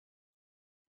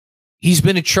 He's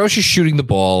been atrocious shooting the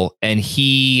ball, and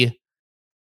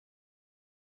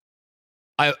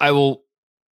I will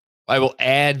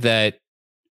add that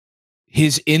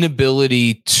his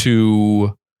inability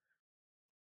to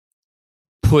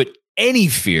put any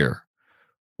fear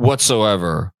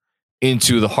whatsoever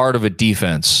into the heart of a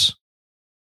defense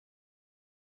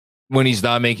when he's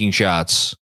not making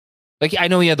shots. Like, I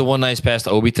know he had the one nice pass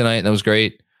to Obi tonight, and that was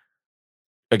great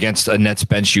against a Nets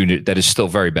bench unit that is still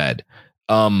very bad.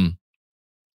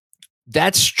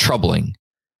 That's troubling.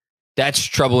 That's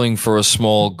troubling for a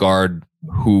small guard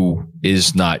who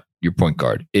is not your point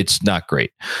guard. It's not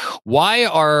great. Why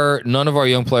are none of our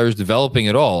young players developing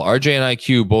at all? RJ and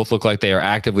IQ both look like they are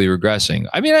actively regressing.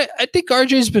 I mean, I think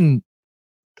RJ's been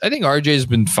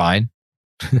fine.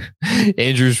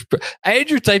 Andrew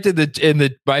typed in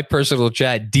the my personal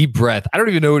chat, deep breath. I don't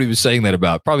even know what he was saying that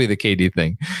about. Probably the KD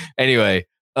thing. Anyway,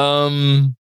 all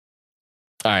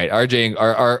right, RJ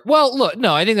are well, look,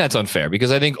 no, I think that's unfair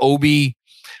because I think Obi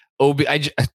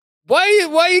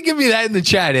why you give me that in the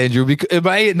chat, Andrew? Because am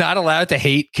I not allowed to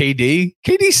hate KD?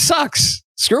 KD sucks.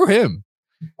 Screw him.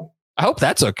 I hope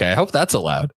that's okay. I hope that's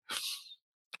allowed.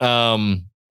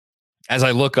 As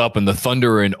I look up and the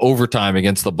Thunder are in overtime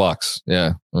against the Bucks.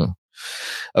 Yeah.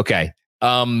 Okay.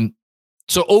 So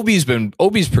Obi's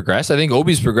progressed. I think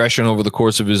Obi's progression over the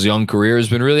course of his young career has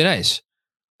been really nice.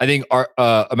 I think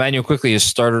Immanuel Quickley has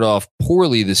started off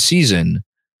poorly this season,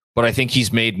 but I think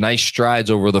he's made nice strides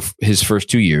over his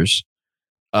first 2 years.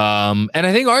 And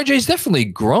I think RJ's definitely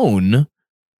grown.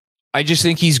 I just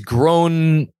think he's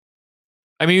grown.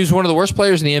 I mean, he was one of the worst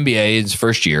players in the NBA in his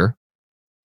first year.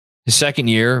 His second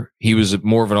year, he was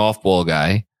more of an off-ball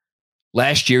guy.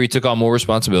 Last year, he took on more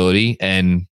responsibility,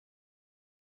 and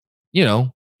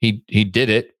he did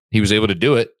it. He was able to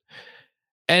do it.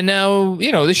 And now,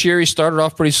 this year he started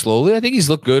off pretty slowly. I think he's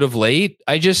looked good of late.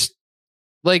 I just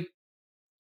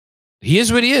he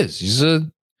is what he is.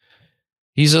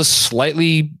 He's a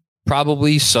slightly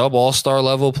probably sub all-star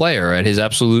level player at his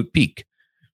absolute peak.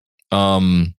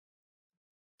 And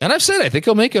I've said I think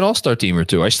he'll make an all-star team or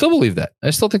two. I still believe that.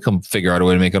 I still think he'll figure out a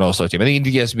way to make an all-star team. I think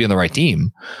he has to be on the right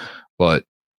team. But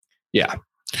yeah.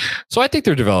 So I think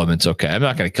their development's okay. I'm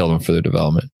not going to kill them for their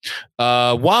development.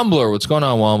 Wombler, what's going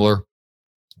on, Wombler?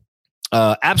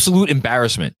 Absolute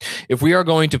embarrassment. If we are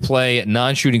going to play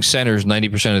non-shooting centers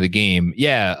 90% of the game,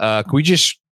 can we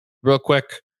just real quick?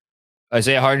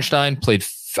 Isaiah Hartenstein played,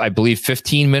 I believe,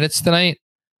 15 minutes tonight.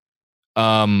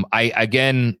 I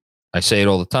say it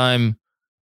all the time.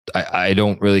 I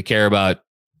don't really care about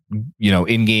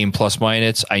in-game plus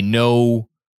minus. I know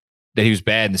that he was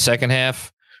bad in the second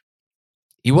half.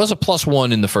 He was a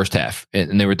 +1 in the first half,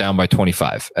 and they were down by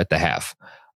 25 at the half.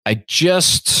 I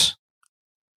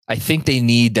think they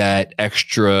need that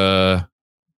extra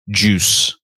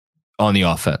juice on the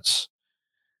offense.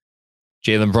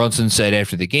 Jalen Brunson said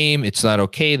after the game, it's not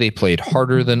okay. They played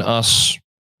harder than us.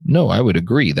 No, I would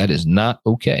agree. That is not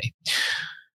okay.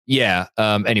 Yeah.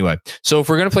 Anyway, so if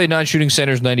we're going to play non-shooting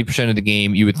centers 90% of the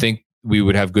game, you would think we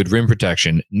would have good rim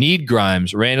protection. Need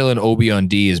Grimes, Randall, and Obi on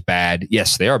D is bad.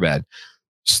 Yes, they are bad.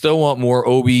 Still want more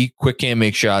Obi. Quick can't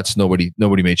make shots. Nobody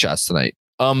made shots tonight.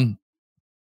 I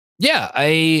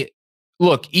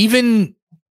look even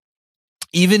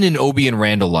in Obi and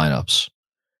Randall lineups.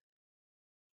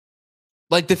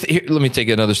 Let me take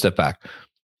another step back.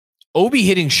 Obi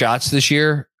hitting shots this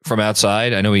year from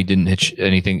outside. I know he didn't hit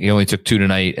anything. He only took 2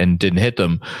 tonight and didn't hit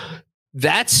them.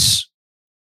 That's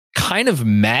kind of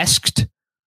masked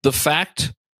the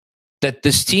fact that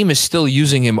this team is still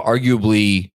using him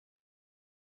arguably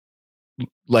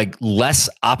less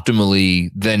optimally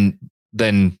than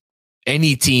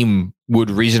any team would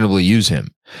reasonably use him,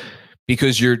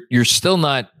 because you're still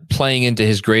not playing into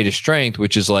his greatest strength,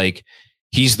 which is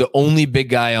he's the only big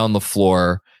guy on the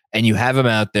floor, and you have him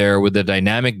out there with a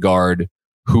dynamic guard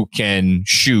who can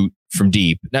shoot from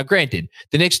deep. Now, granted,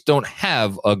 the Knicks don't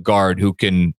have a guard who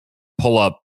can pull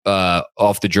up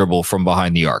off the dribble from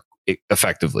behind the arc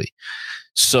effectively.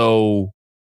 So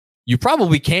you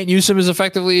probably can't use him as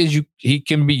effectively as he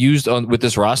can be used with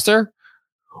this roster.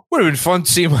 Would have been fun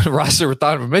to see him on the roster with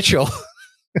Donovan Mitchell.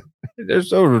 That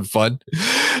would have been fun.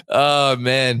 Oh,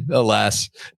 man. Alas.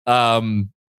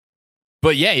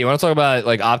 But yeah, you want to talk about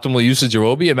like optimal usage of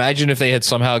Obi? Imagine if they had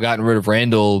somehow gotten rid of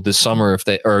Randall this summer,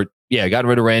 gotten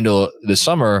rid of Randall this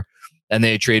summer and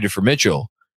they had traded for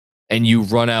Mitchell, and you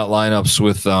run out lineups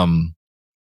with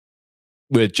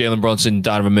Jalen Brunson,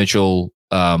 Donovan Mitchell,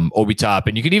 Obi Top,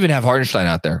 and you could even have Hartenstein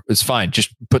out there. It's fine.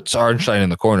 Just put Hartenstein in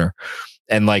the corner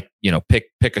and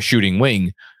pick a shooting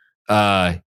wing.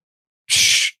 Talk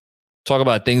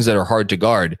about things that are hard to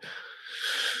guard.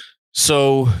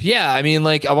 So, yeah, I mean,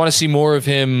 I want to see more of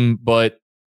him, but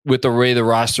with the way the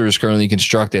roster is currently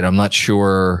constructed, I'm not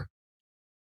sure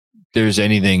there's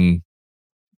anything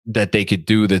that they could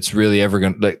do that's really ever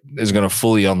going to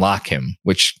fully unlock him,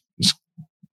 which is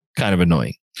kind of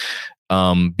annoying.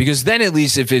 Because then at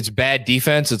least if it's bad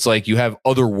defense, it's like you have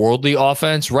otherworldly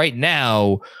offense. Right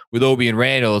now with Obi and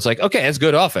Randall, it's like, okay, that's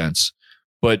good offense,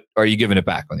 but are you giving it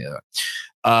back on the other?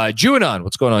 Juanon,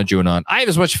 what's going on, Juanon? I have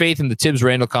as much faith in the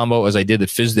Tibbs-Randall combo as I did that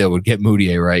Fizdale would get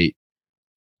Moutier right.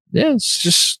 Yeah,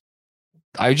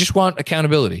 I just want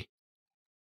accountability.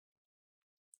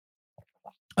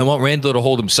 I want Randall to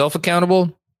hold himself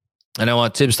accountable, and I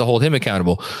want Tibbs to hold him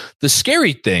accountable. The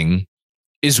scary thing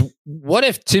is, what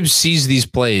if Tibbs sees these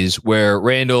plays where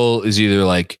Randall is either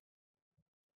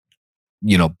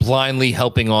blindly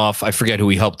helping off. I forget who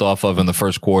he helped off of in the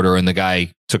first quarter, and the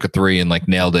guy took a three and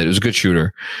nailed it. It was a good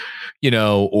shooter,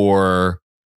 or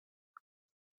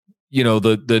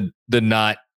the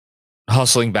not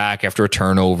hustling back after a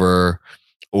turnover,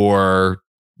 or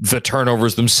the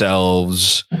turnovers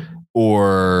themselves,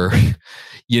 or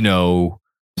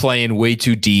playing way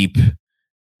too deep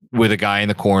with a guy in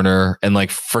the corner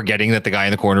and forgetting that the guy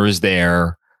in the corner is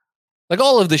there.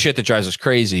 All of the shit that drives us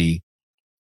crazy.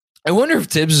 I wonder if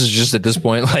Tibbs is just at this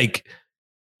point,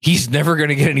 he's never going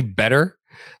to get any better.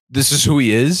 This is who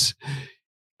he is.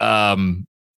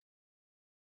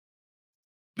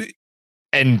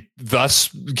 And thus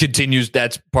continues.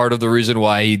 That's part of the reason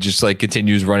why he just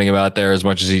continues running him out there as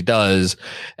much as he does.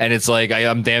 And it's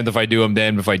I'm damned if I do, I'm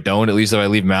damned if I don't. At least if I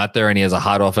leave him out there and he has a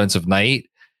hot offensive night,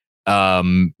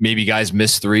 maybe guys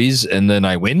miss threes and then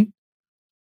I win.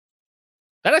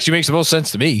 That actually makes the most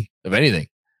sense to me, if anything.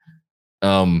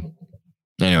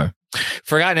 Anyway,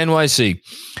 Forgotten NYC.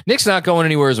 Knicks not going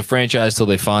anywhere as a franchise till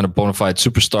they find a bona fide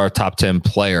superstar top 10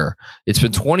 player. It's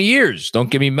been 20 years.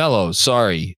 Don't give me Melo.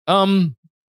 Sorry. Look,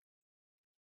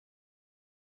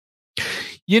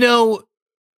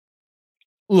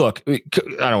 I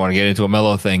don't want to get into a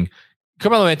Melo thing.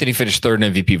 Carmelo Anthony finished third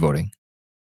in MVP voting.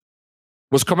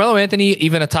 Was Carmelo Anthony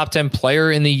even a top 10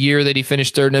 player in the year that he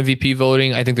finished third in MVP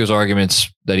voting? I think there's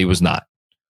arguments that he was not.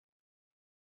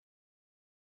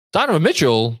 Donovan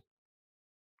Mitchell,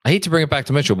 I hate to bring it back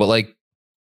to Mitchell, but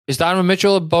is Donovan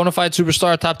Mitchell a bona fide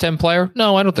superstar, top 10 player?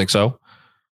 No, I don't think so.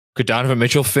 Could Donovan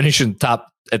Mitchell finish in top,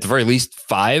 at the very least,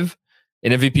 5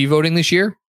 in MVP voting this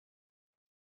year?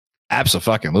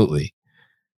 Absolutely.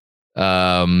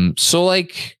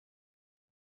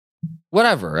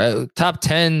 Whatever. Top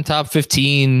 10, top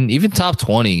 15, even top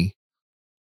 20.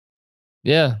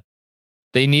 Yeah.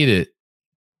 They need it.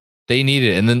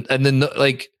 And then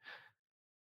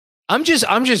I'm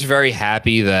just very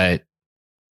happy that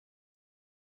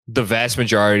the vast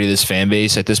majority of this fan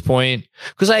base at this point,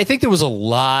 because I think there was a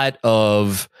lot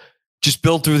of just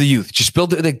build through the youth, just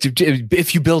build it.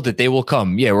 If you build it, they will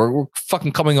come. Yeah, we're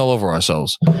fucking coming all over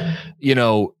ourselves.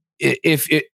 If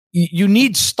you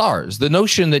need stars, the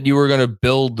notion that you were going to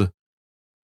build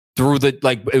through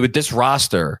with this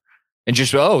roster and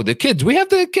just, the kids, we have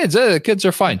the kids. The kids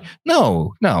are fine.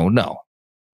 No.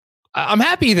 I'm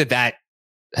happy that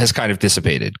has kind of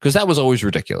dissipated, because that was always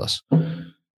ridiculous.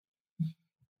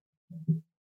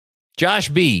 Josh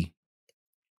B.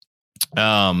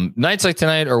 Nights like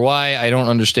tonight are why I don't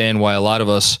understand why a lot of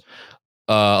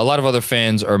other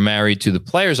fans are married to the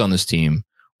players on this team.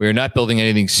 We are not building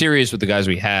anything serious with the guys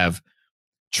we have.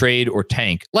 Trade or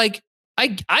tank.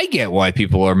 I get why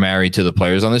people are married to the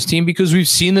players on this team, because we've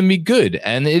seen them be good.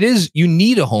 And you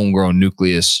need a homegrown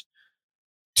nucleus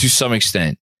to some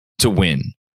extent to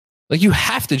win. You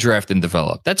have to draft and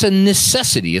develop. That's a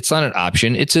necessity. It's not an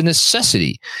option. It's a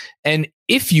necessity. And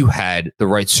if you had the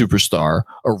right superstar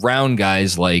around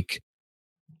guys like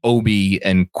Obi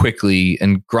and Quickly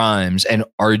and Grimes and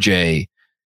RJ,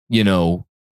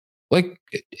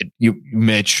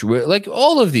 Mitch,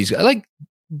 all of these guys,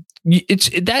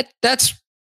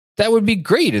 that would be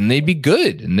great, and they'd be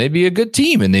good, and they'd be a good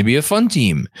team, and they'd be a fun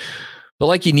team.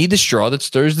 But you need the straw that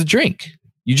stirs the drink.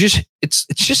 It's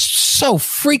just so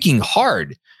freaking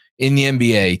hard in the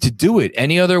NBA to do it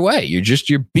any other way.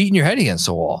 You're beating your head against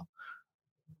the wall.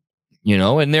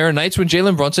 And there are nights when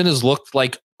Jalen Brunson has looked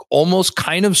like almost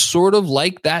kind of sort of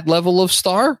like that level of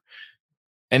star.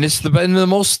 And it's been the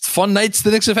most fun nights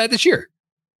the Knicks have had this year.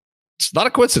 It's not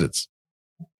a coincidence.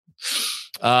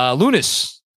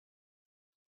 Lunas.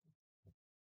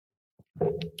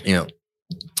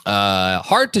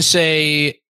 Hard to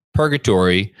say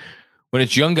purgatory when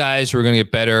it's young guys who are going to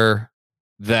get better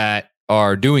that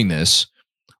are doing this.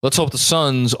 Let's hope the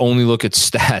Suns only look at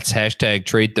stats. Hashtag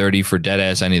trade 30 for dead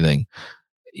ass anything.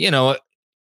 Yeah,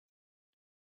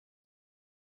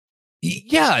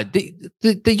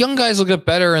 the young guys will get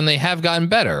better, and they have gotten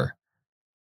better.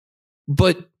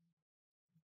 But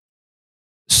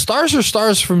stars are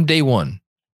stars from day one.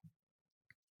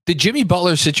 The Jimmy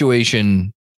Butler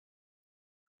situation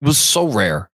was so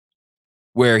rare,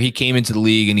 where he came into the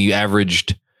league and he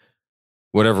averaged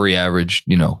whatever he averaged.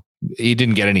 He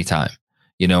didn't get any time.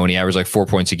 And he averaged like 4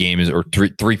 points a game or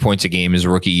 3 points a game his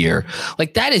rookie year.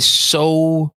 Like, that is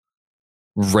so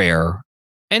rare.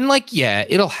 And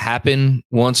it'll happen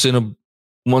once in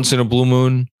a blue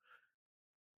moon.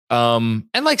 And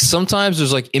sometimes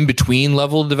there's in between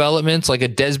level developments, like a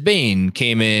Des Bane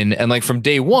came in and from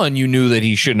day one, you knew that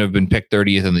he shouldn't have been picked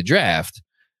 30th in the draft,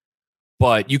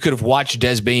 but you could have watched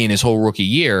Des Bane his whole rookie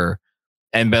year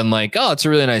and been oh, it's a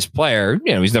really nice player.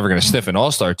 He's never going to sniff an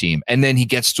all-star team. And then he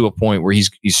gets to a point where he's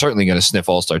certainly going to sniff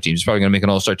all-star teams. He's probably going to make an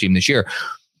all-star team this year.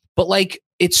 But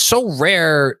it's so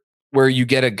rare where you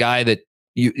get a guy that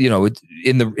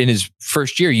in his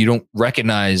first year, you don't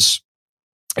recognize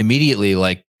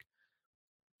immediately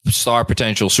star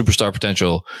potential, superstar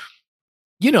potential.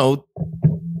 The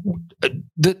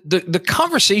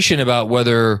conversation about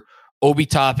whether Obi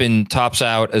Toppin tops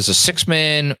out as a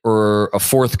 6-man or a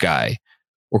 4th guy,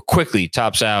 or quickly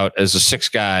tops out as a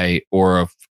 6th guy, or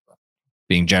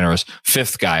being generous,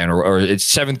 5th guy, or it's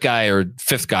 7th guy or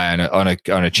 5th guy on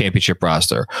a championship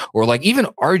roster, or even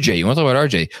RJ. You want to talk about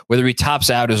RJ? Whether he tops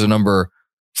out as a number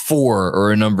 4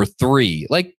 or a number 3.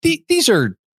 These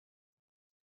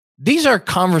are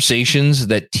conversations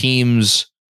that teams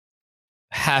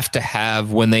have to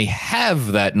have when they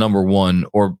have that number 1,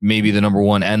 or maybe the number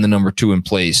 1 and the number 2 in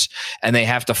place, and they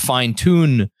have to fine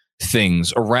tune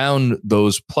things around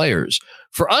those players.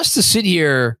 For us to sit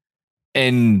here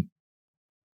and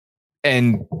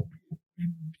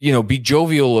be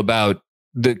jovial about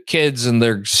the kids and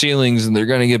their ceilings and they're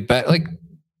going to get better,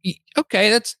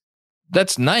 okay,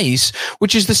 that's nice,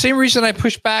 which is the same reason I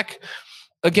push back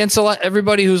against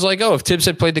everybody who's if Tibbs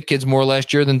had played the kids more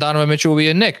last year, then Donovan Mitchell will be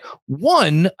a Knick.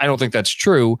 1, I don't think that's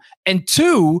true. And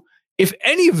 2, if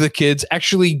any of the kids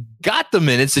actually got the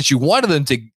minutes that you wanted them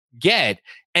to get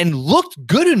and looked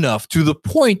good enough to the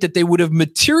point that they would have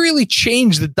materially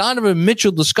changed the Donovan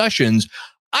Mitchell discussions,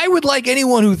 I would like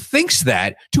anyone who thinks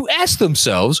that to ask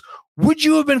themselves, would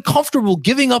you have been comfortable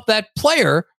giving up that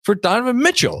player for Donovan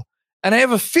Mitchell? And I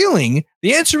have a feeling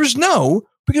the answer is no,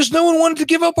 because no one wanted to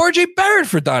give up RJ Barrett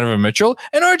for Donovan Mitchell,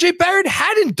 and RJ Barrett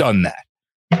hadn't done that.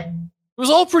 It was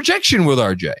all projection with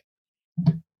RJ.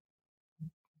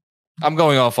 I'm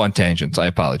going off on tangents. I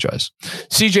apologize.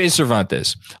 CJ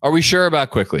Cervantes, are we sure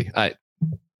about Quickly?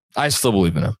 I still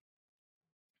believe in him.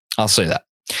 I'll say that.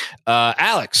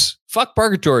 Alex, fuck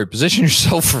purgatory. Position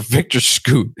yourself for Victor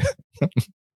Scoot.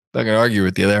 Not going to argue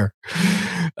with you there.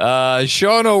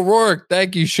 Sean O'Rourke,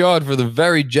 thank you, Sean, for the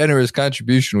very generous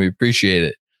contribution. We appreciate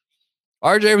it.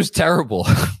 RJ was terrible.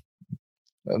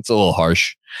 That's a little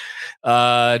harsh.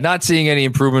 Not seeing any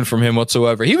improvement from him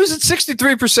whatsoever. He was at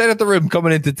 63% at the rim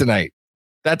coming into tonight.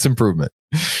 That's improvement.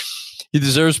 He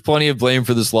deserves plenty of blame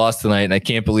for this loss tonight, and I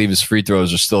can't believe his free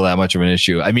throws are still that much of an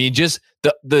issue. I mean, just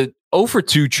the 0 for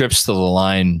 2 trips to the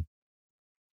line,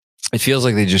 it feels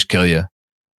like they just kill you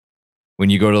when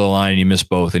you go to the line and you miss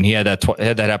both. And he had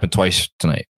that happen twice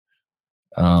tonight.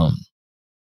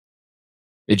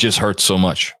 It just hurts so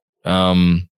much.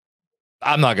 I'm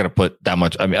not going to put that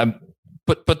much. I mean,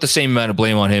 put the same amount of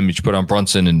blame on him as you put on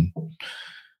Brunson,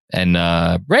 and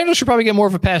Randall should probably get more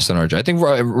of a pass than RJ. I think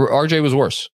RJ was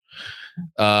worse.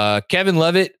 Kevin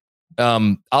Levitt,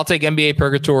 I'll take NBA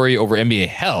purgatory over NBA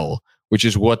hell, which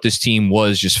is what this team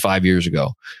was just 5 years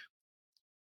ago.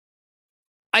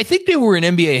 I think they were in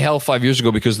NBA hell 5 years ago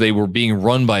because they were being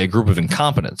run by a group of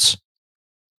incompetents.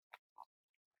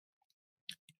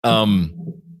 And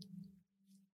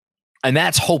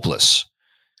that's hopeless.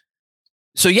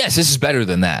 So yes, this is better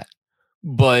than that.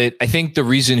 But I think the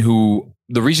reason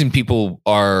people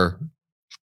are,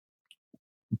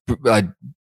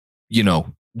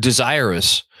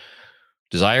 desirous,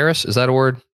 is that a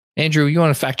word? Andrew, you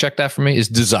want to fact check that for me? Is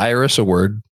desirous a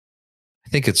word? I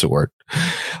think it's a word,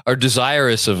 are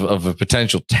desirous of a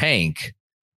potential tank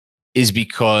is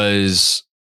because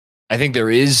I think there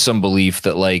is some belief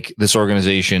that like this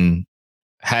organization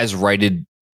has righted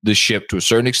the ship to a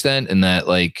certain extent, and that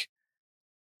like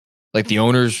the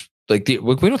owners, we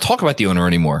don't talk about the owner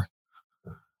anymore.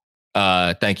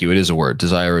 Thank you. It is a word.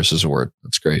 Desirous is a word.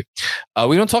 That's great.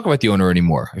 We don't talk about the owner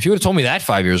anymore. If you would have told me that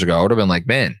 5 years ago, I would have been like,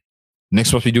 man,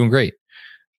 Knicks must be doing great.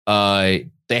 They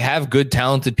have good,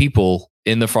 talented people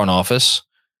in the front office.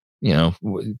 You know,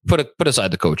 put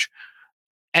aside the coach,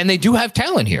 and they do have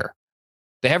talent here.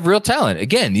 They have real talent.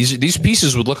 Again, these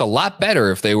pieces would look a lot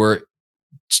better if they were,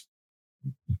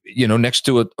 you know, next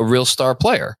to a real star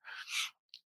player.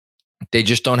 They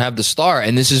just don't have the star,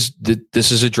 and this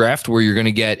is a draft where you're going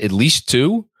to get at least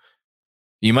 2.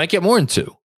 You might get more than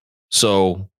 2.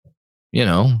 So, you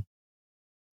know,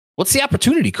 what's the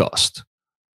opportunity cost?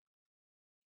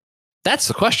 That's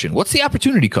the question. What's the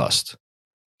opportunity cost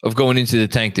of going into the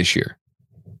tank this year?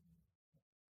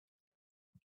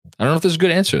 I don't know if there's a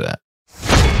good answer to that.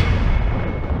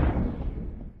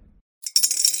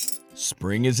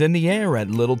 Spring is in the air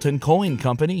at Littleton Coin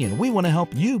Company, and we want to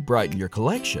help you brighten your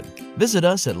collection. Visit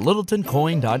us at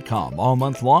littletoncoin.com all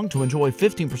month long to enjoy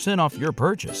 15% off your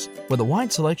purchase. With a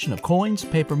wide selection of coins,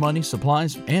 paper money,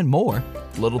 supplies, and more,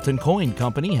 Littleton Coin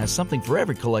Company has something for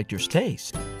every collector's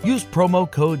taste. Use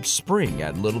promo code SPRING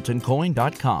at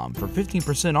littletoncoin.com for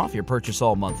 15% off your purchase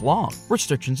all month long.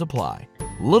 Restrictions apply.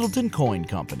 Littleton Coin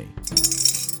Company.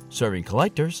 Serving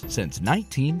collectors since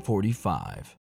 1945.